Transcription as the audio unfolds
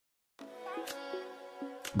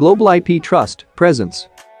globaliptrust presents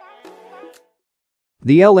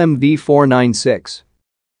the LMV-496.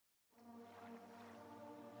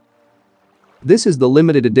 This is the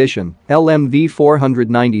limited edition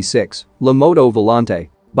LMV-496 La Moto Volante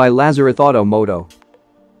by Lazareth Auto Moto.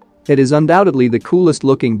 It is undoubtedly the coolest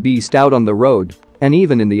looking beast out on the road and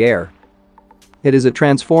even in the air. It is a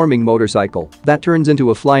transforming motorcycle that turns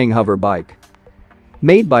into a flying hoverbike.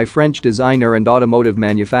 Made by French designer and automotive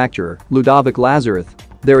manufacturer Ludovic Lazareth,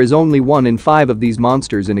 there is only 1 in 5 of these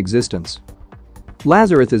monsters in existence.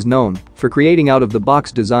 Lazareth is known for creating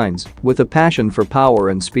out-of-the-box designs with a passion for power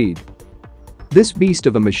and speed. This beast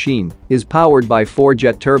of a machine is powered by 4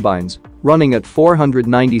 jet turbines running at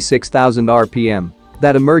 496,000 RPM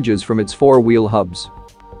that emerges from its 4-wheel hubs.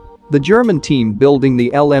 The German team building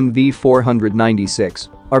the LMV-496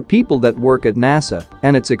 are people that work at NASA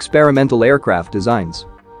and its experimental aircraft designs.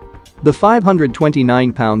 The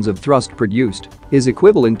 529 pounds of thrust produced is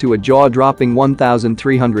equivalent to a jaw-dropping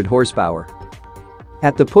 1,300 horsepower.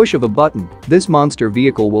 At the push of a button, this monster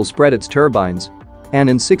vehicle will spread its turbines, and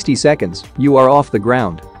in 60 seconds, you are off the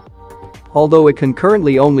ground. Although it can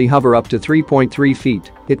currently only hover up to 3.3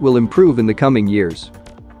 feet, it will improve in the coming years.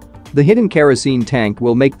 The hidden kerosene tank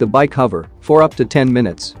will make the bike hover for up to 10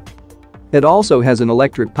 minutes. It also has an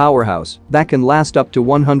electric powerhouse that can last up to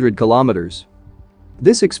 100 kilometers.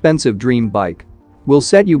 This expensive dream bike will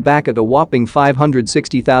set you back at a whopping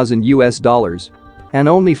 $560,000, and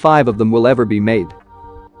only 5 of them will ever be made.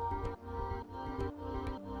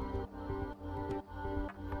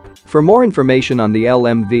 For more information on the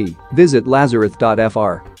LMV, visit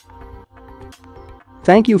lazareth.fr.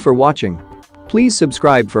 Thank you for watching. Please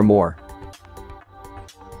subscribe for more.